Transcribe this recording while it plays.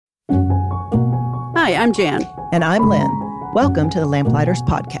Hi, I'm Jan. And I'm Lynn. Welcome to the Lamplighters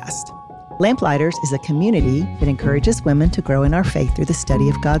Podcast. Lamplighters is a community that encourages women to grow in our faith through the study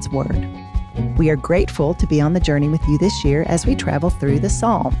of God's Word. We are grateful to be on the journey with you this year as we travel through the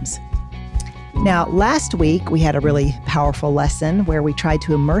Psalms. Now, last week we had a really powerful lesson where we tried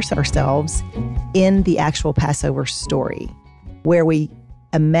to immerse ourselves in the actual Passover story, where we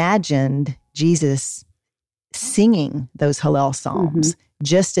imagined Jesus singing those Hallel Psalms,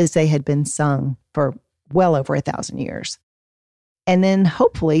 just as they had been sung for well over 1,000 years. And then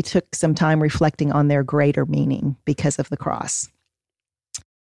hopefully took some time reflecting on their greater meaning because of the cross.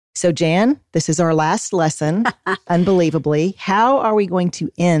 So Jan, this is our last lesson, unbelievably. How are we going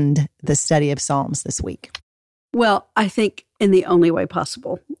to end the study of Psalms this week? Well, I think in the only way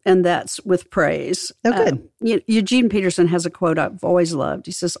possible, and that's with praise. Oh, good. Eugene Peterson has a quote I've always loved.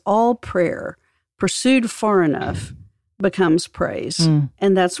 He says, all prayer pursued far enough becomes praise.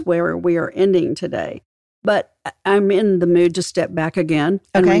 And that's where we are ending today. But I'm in the mood to step back again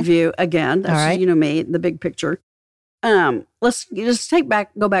and review again. That's, right. Me, the big picture. Let's just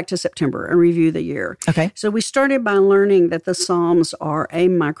go back to September and review the year. Okay. So we started by learning that the Psalms are a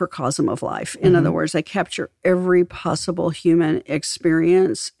microcosm of life. In other words, they capture every possible human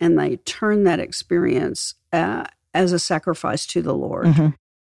experience and they turn that experience as a sacrifice to the Lord.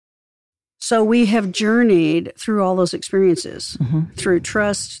 So we have journeyed through all those experiences, through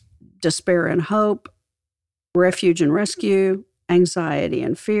trust, despair and hope, refuge and rescue, anxiety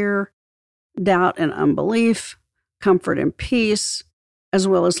and fear, doubt and unbelief, comfort and peace, as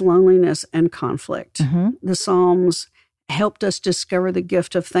well as loneliness and conflict. The Psalms helped us discover the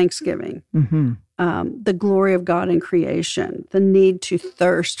gift of thanksgiving, the glory of God in creation, the need to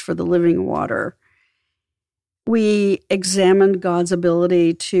thirst for the living water. We examined God's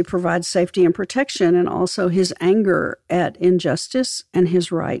ability to provide safety and protection, and also his anger at injustice and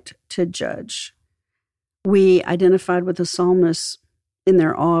his right to judge. We identified with the psalmists in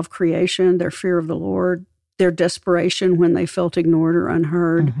their awe of creation, their fear of the Lord, their desperation when they felt ignored or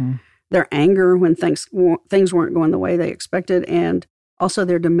unheard, their anger when things weren't going the way they expected, and also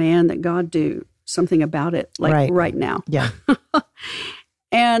their demand that God do something about it, like right now. Yeah.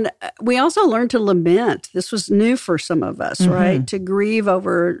 And we also learned to lament. This was new for some of us, right? To grieve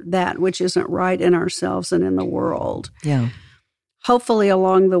over that which isn't right in ourselves and in the world. Yeah. Hopefully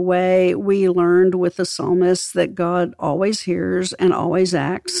along the way, we learned with the psalmist that God always hears and always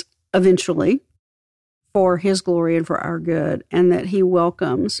acts eventually for his glory and for our good, and that he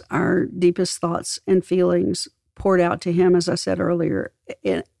welcomes our deepest thoughts and feelings poured out to him, as I said earlier,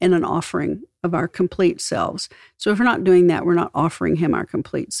 in an offering of our complete selves. So if we're not doing that, we're not offering him our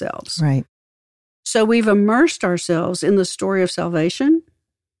complete selves. Right. So we've immersed ourselves in the story of salvation,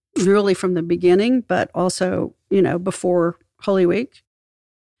 really from the beginning, but also, before Holy Week.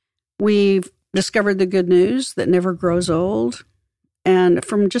 We've discovered the good news that never grows old. And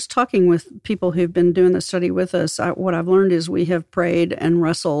from just talking with people who've been doing the study with us, what I've learned is we have prayed and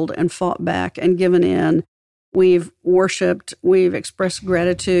wrestled and fought back and given in. We've worshiped, we've expressed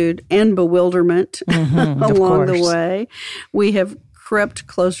gratitude and bewilderment along the way. We have crept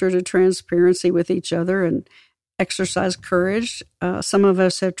closer to transparency with each other and exercised courage. Some of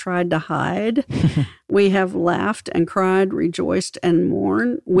us have tried to hide. We have laughed and cried, rejoiced and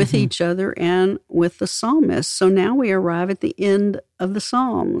mourned with each other and with the psalmist. So now we arrive at the end of the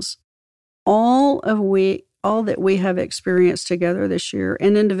Psalms. All that we have experienced together this year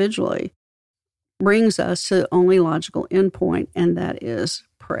and individually brings us to the only logical endpoint, and that is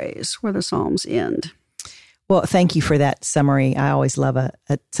praise, where the Psalms end. Well, thank you for that summary. I always love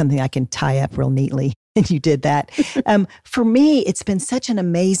something I can tie up real neatly, and you did that. For me, it's been such an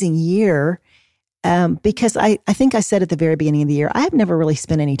amazing year because I think I said at the very beginning of the year, I have never really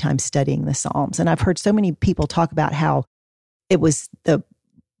spent any time studying the Psalms, and I've heard so many people talk about how it was the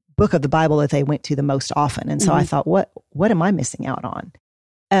book of the Bible that they went to the most often, and so I thought, what am I missing out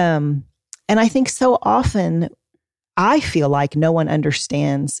on? And I think so often I feel like no one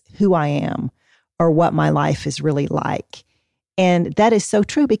understands who I am or what my life is really like. And that is so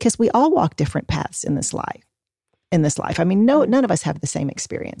true because we all walk different paths in this life. I mean, none of us have the same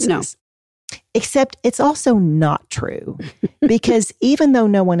experiences. No. Except it's also not true because even though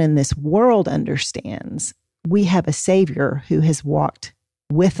no one in this world understands, we have a Savior who has walked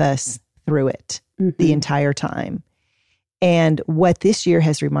with us through it the entire time. And what this year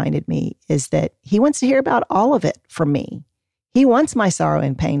has reminded me is that he wants to hear about all of it from me. He wants my sorrow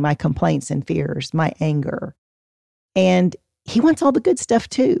and pain, my complaints and fears, my anger. And he wants all the good stuff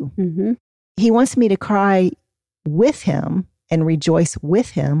too. He wants me to cry with him and rejoice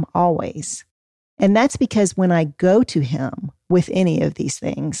with him always. And that's because when I go to him with any of these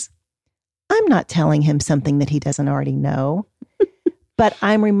things, I'm not telling him something that he doesn't already know, but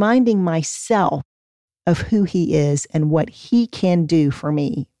I'm reminding myself of who he is and what he can do for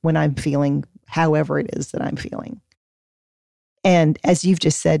me when I'm feeling however it is that I'm feeling. And as you've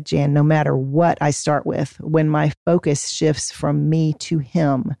just said, Jan, no matter what I start with, when my focus shifts from me to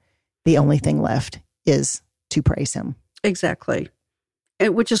him, the only thing left is to praise him. Exactly.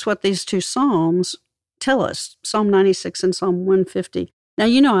 Which is what these two Psalms tell us, Psalm 96 and Psalm 150. Now,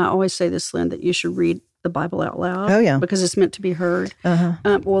 I always say this, Lynn, that you should read the Bible out loud. Oh, yeah. Because it's meant to be heard.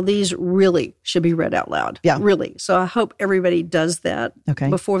 Uh-huh. Well, these really should be read out loud. Yeah. Really. So I hope everybody does that Okay.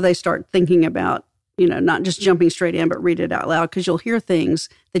 before they start thinking about, not just jumping straight in, but read it out loud, because you'll hear things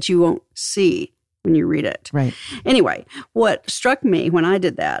that you won't see when you read it. Right. Anyway, what struck me when I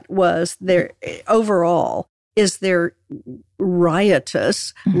did that was their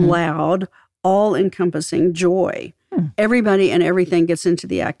riotous, loud, all-encompassing joy. Everybody and everything gets into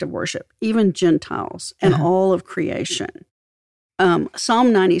the act of worship, even Gentiles and all of creation.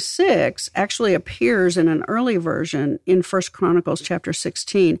 Psalm 96 actually appears in an early version in 1 Chronicles chapter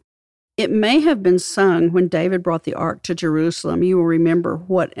 16. It may have been sung when David brought the ark to Jerusalem. You will remember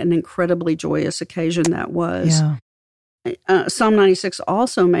what an incredibly joyous occasion that was. Yeah. Psalm 96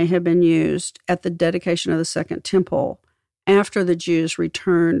 also may have been used at the dedication of the Second Temple after the Jews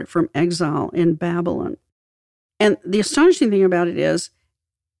returned from exile in Babylon. And the astonishing thing about it is,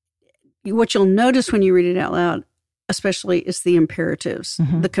 what you'll notice when you read it out loud, especially, is the imperatives,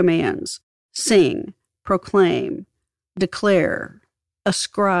 the commands. Sing, proclaim, declare,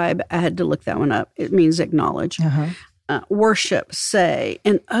 ascribe. I had to look that one up. It means acknowledge. Worship, say.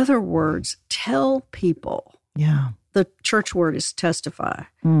 In other words, tell people. Yeah. The church word is testify.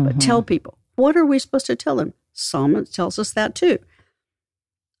 But tell people. What are we supposed to tell them? Psalm tells us that too.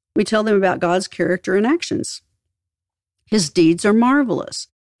 We tell them about God's character and actions. His deeds are marvelous.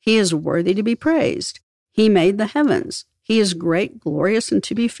 He is worthy to be praised. He made the heavens. He is great, glorious, and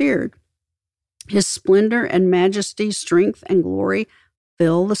to be feared. His splendor and majesty, strength and glory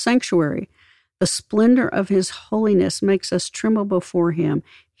fill the sanctuary. The splendor of his holiness makes us tremble before him.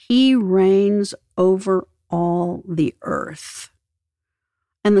 He reigns over all the earth.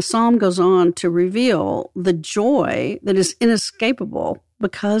 And the psalm goes on to reveal the joy that is inescapable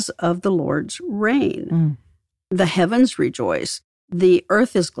because of the Lord's reign. The heavens rejoice. The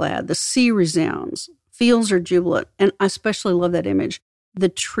earth is glad. The sea resounds. Fields are jubilant. And I especially love that image. The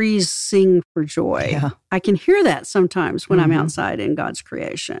trees sing for joy. Yeah. I can hear that sometimes when I'm outside in God's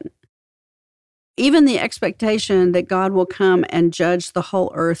creation. Even the expectation that God will come and judge the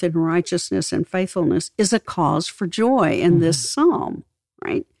whole earth in righteousness and faithfulness is a cause for joy in this psalm,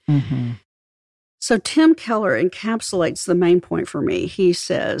 right? So Tim Keller encapsulates the main point for me. He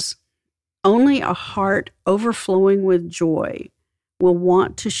says, only a heart overflowing with joy will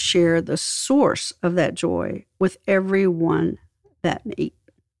want to share the source of that joy with everyone that meets.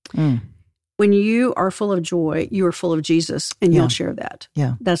 When you are full of joy, you are full of Jesus, and you'll share that.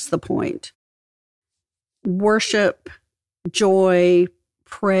 Yeah. That's the point. Worship, joy,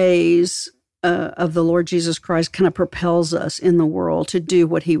 praise of the Lord Jesus Christ kind of propels us in the world to do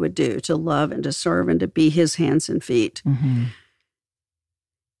what he would do, to love and to serve and to be his hands and feet.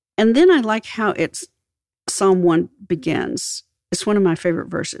 And then I like how Psalm 1 begins. It's one of my favorite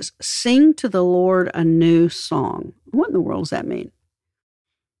verses. Sing to the Lord a new song. What in the world does that mean?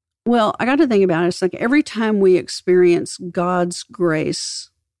 Well, I got to think about it. It's like every time we experience God's grace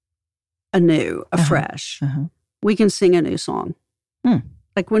anew, afresh, we can sing a new song.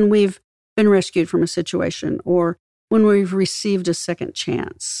 Like when we've been rescued from a situation, or when we've received a second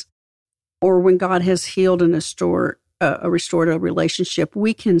chance, or when God has healed and restored a relationship,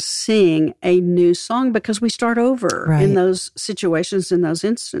 we can sing a new song because we start over in those situations, in those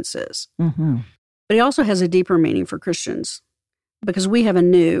instances. But it also has a deeper meaning for Christians because we have a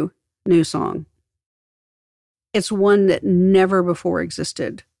new song. It's one that never before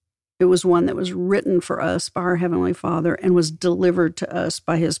existed. It was one that was written for us by our Heavenly Father and was delivered to us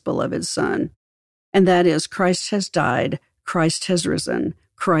by his beloved Son. And that is, Christ has died, Christ has risen,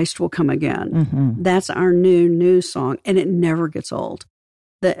 Christ will come again. That's our new song, and it never gets old.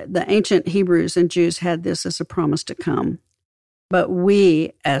 The ancient Hebrews and Jews had this as a promise to come. But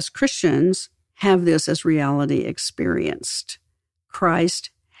we, as Christians, have this as reality experienced.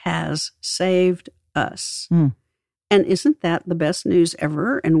 Christ has saved us. And isn't that the best news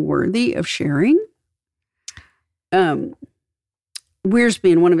ever and worthy of sharing?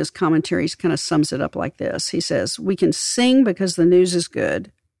 Wiersbe, in one of his commentaries, kind of sums it up like this. He says, we can sing because the news is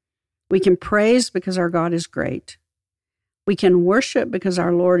good. We can praise because our God is great. We can worship because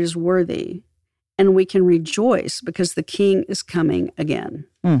our Lord is worthy. And we can rejoice because the King is coming again.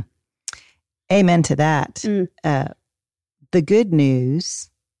 Amen to that. The good news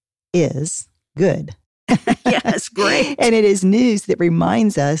is good. Yes, great. And it is news that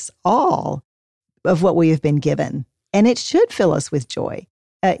reminds us all of what we have been given. And it should fill us with joy.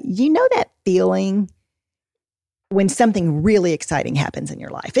 You know that feeling when something really exciting happens in your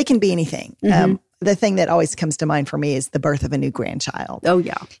life? It can be anything. The thing that always comes to mind for me is the birth of a new grandchild. Oh,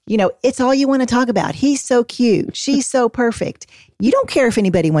 yeah. You know, it's all you want to talk about. He's so cute. She's so perfect. You don't care if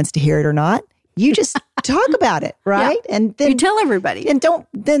anybody wants to hear it or not. You just talk about it, right? Yeah. And then you tell everybody. And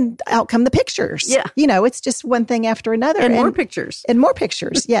then out come the pictures. Yeah. You know, it's just one thing after another. And more pictures. And more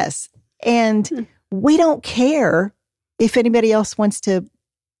pictures, yes. And we don't care if anybody else wants to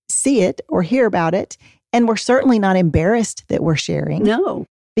see it or hear about it. And we're certainly not embarrassed that we're sharing. No.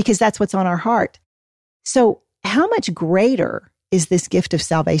 Because that's what's on our heart. So how much greater is this gift of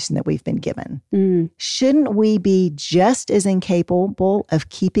salvation that we've been given? Shouldn't we be just as incapable of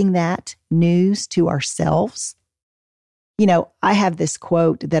keeping that news to ourselves? You know, I have this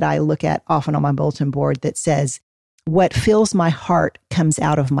quote that I look at often on my bulletin board that says, "What fills my heart comes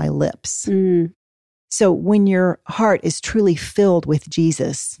out of my lips." So when your heart is truly filled with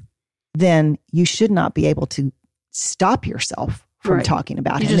Jesus, then you should not be able to stop yourself from talking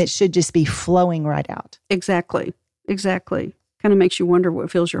about him. It should just be flowing right out. Exactly. Kind of makes you wonder what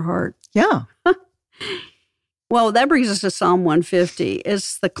fills your heart. Yeah. Well, that brings us to Psalm 150.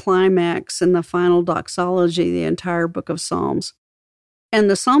 It's the climax and the final doxology, the entire book of Psalms. And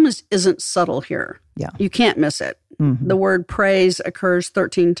the psalmist isn't subtle here. Yeah. You can't miss it. The word praise occurs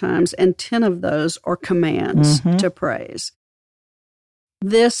 13 times, and 10 of those are commands to praise.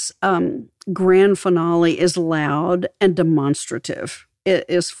 This grand finale is loud and demonstrative. It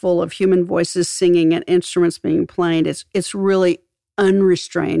is full of human voices singing and instruments being played. It's really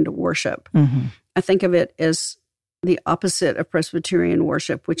unrestrained worship. I think of it as the opposite of Presbyterian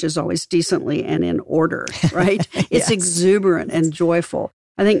worship, which is always decently and in order, right? It's exuberant and joyful.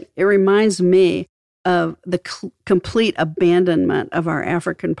 I think it reminds me of the complete abandonment of our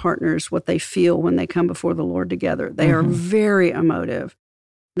African partners, what they feel when they come before the Lord together. They are very emotive.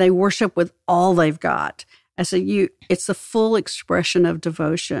 They worship with all they've got. I say, it's a full expression of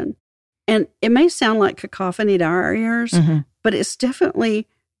devotion. And it may sound like cacophony to our ears, but it's definitely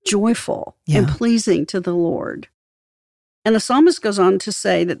joyful and pleasing to the Lord. And the psalmist goes on to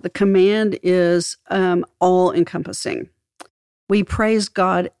say that the command is all-encompassing. We praise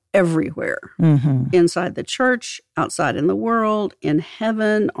God everywhere, inside the church, outside in the world, in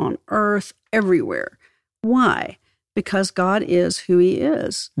heaven, on earth, everywhere. Why? Because God is who he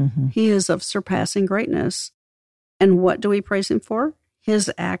is. He is of surpassing greatness. And what do we praise him for?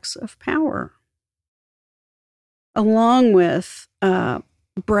 His acts of power. Along with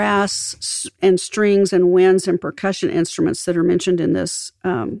brass and strings and winds and percussion instruments that are mentioned in this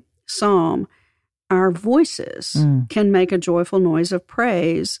psalm, our voices can make a joyful noise of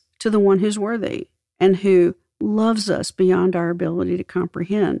praise to the one who's worthy and who loves us beyond our ability to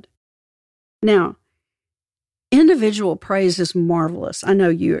comprehend. Now, individual praise is marvelous. I know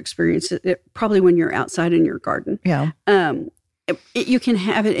you experience it probably when you're outside in your garden. Yeah. You can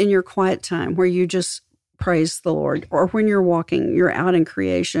have it in your quiet time where you just praise the Lord, or when you're walking, you're out in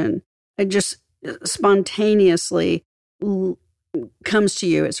creation. It just spontaneously comes to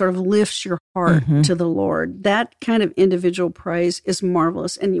you. It sort of lifts your heart to the Lord. That kind of individual praise is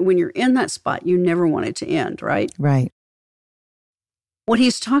marvelous. And when you're in that spot, you never want it to end, right? Right. What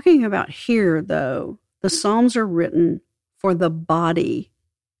he's talking about here, though, the Psalms are written for the body,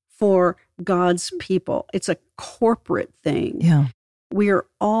 for God's people. It's a corporate thing. Yeah. We are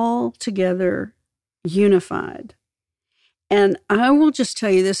all together unified. And I will just tell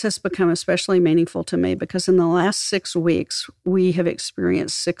you, this has become especially meaningful to me because in the last 6 weeks, we have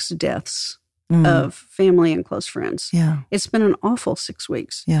experienced 6 deaths of family and close friends. Yeah. It's been an awful 6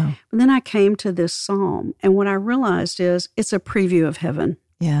 weeks. Yeah. But then I came to this psalm, and what I realized is it's a preview of heaven.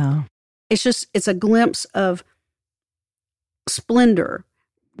 Yeah. It's a glimpse of splendor,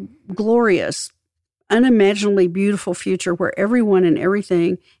 glorious, unimaginably beautiful future where everyone and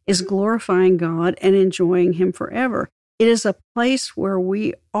everything is glorifying God and enjoying him forever. It is a place where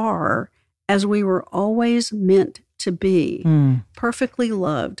we are as we were always meant to be, perfectly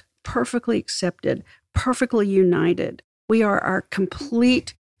loved, perfectly accepted, perfectly united. We are our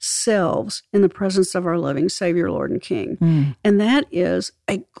complete selves in the presence of our loving Savior, Lord and King. And that is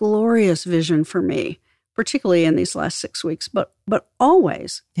a glorious vision for me, particularly in these last 6 weeks, but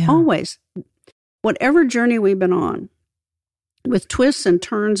always, always, whatever journey we've been on, with twists and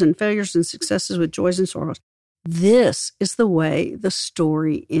turns and failures and successes, with joys and sorrows, this is the way the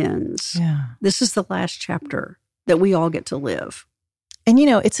story ends. Yeah. This is the last chapter that we all get to live. And,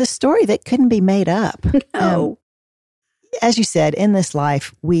 it's a story that couldn't be made up. No. As you said, in this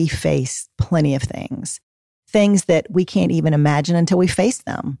life, we face plenty of things that we can't even imagine until we face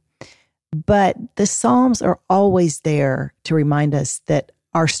them. But the Psalms are always there to remind us that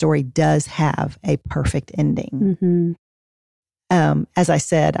our story does have a perfect ending. Mm-hmm. As I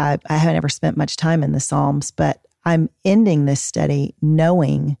said, I haven't ever spent much time in the Psalms, but I'm ending this study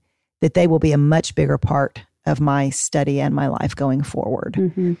knowing that they will be a much bigger part of my study and my life going forward.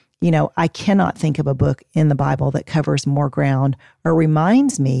 Mm-hmm. I cannot think of a book in the Bible that covers more ground or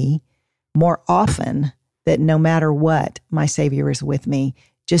reminds me more often that no matter what, my Savior is with me,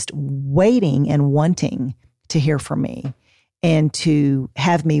 just waiting and wanting to hear from me and to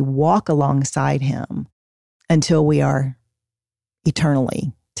have me walk alongside him until we are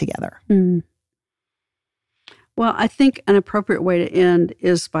eternally together. Mm. Well, I think an appropriate way to end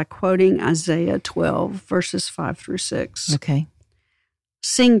is by quoting Isaiah 12, verses 5 through 6. Okay.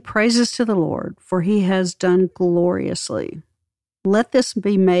 Sing praises to the Lord, for he has done gloriously. Let this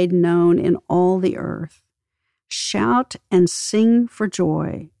be made known in all the earth. Shout and sing for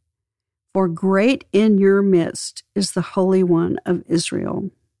joy, for great in your midst is the Holy One of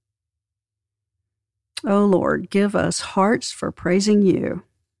Israel. O Lord, give us hearts for praising you.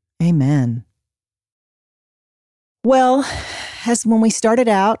 Amen. Well, as when we started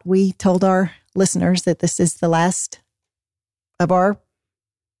out, we told our listeners that this is the last of our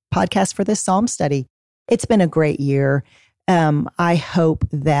podcast for this Psalm study. It's been a great year. I hope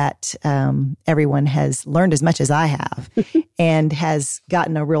that everyone has learned as much as I have and has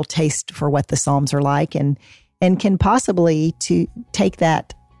gotten a real taste for what the Psalms are like and can possibly to take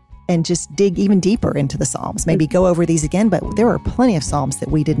that and just dig even deeper into the Psalms. Maybe go over these again, but there are plenty of Psalms that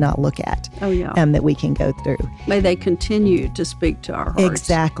we did not look at. Oh, yeah. That we can go through. May they continue to speak to our hearts.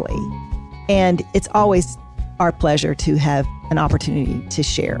 Exactly. And it's always our pleasure to have an opportunity to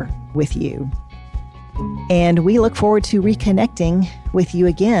share with you. And we look forward to reconnecting with you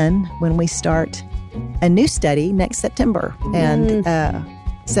again when we start a new study next September. And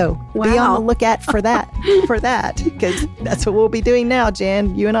so be on the lookout for that, because that's what we'll be doing now,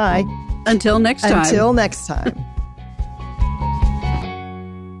 Jan, you and I. Until next time. Until next time.